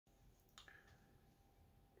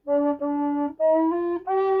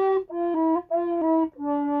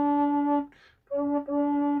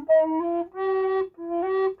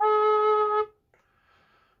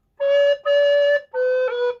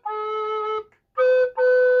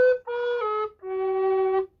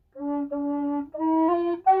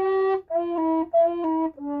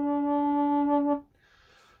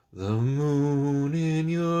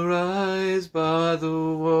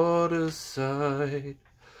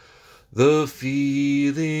the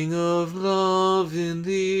feeling of love in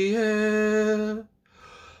the air,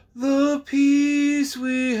 the peace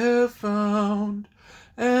we have found,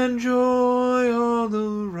 and joy all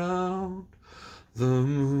around. The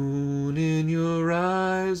moon in your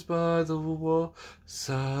eyes by the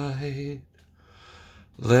waterside.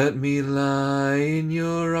 Let me lie in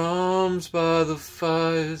your arms by the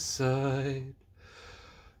fireside,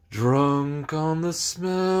 drunk on the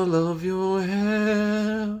smell of your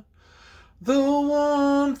hair, the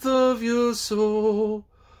warmth of your soul,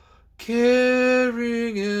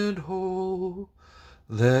 caring and whole.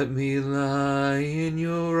 Let me lie in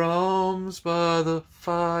your arms by the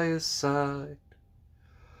fireside.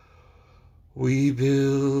 We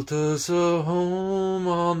built us a home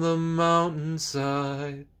on the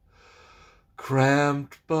mountainside,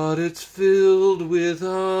 cramped but it's filled with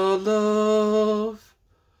our love.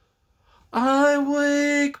 I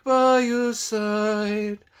wake by your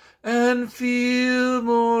side and feel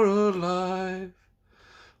more alive.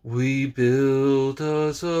 We built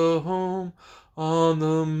us a home on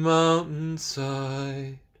the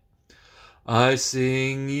mountainside. I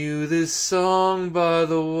sing you this song by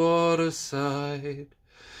the waterside,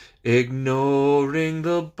 ignoring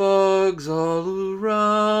the bugs all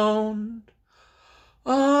around.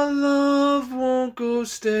 Our love won't go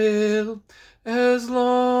stale as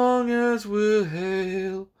long as we're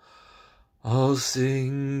hale. I'll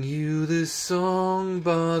sing you this song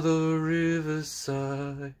by the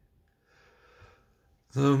riverside.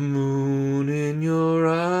 The moon in your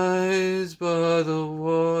eyes by the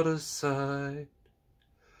waterside,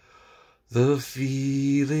 the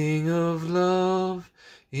feeling of love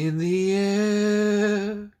in the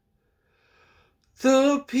air,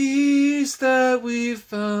 the peace that we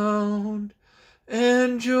found,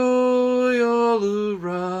 and joy all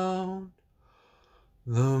around.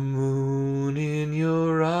 The moon in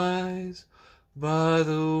your eyes by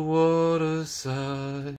the waterside.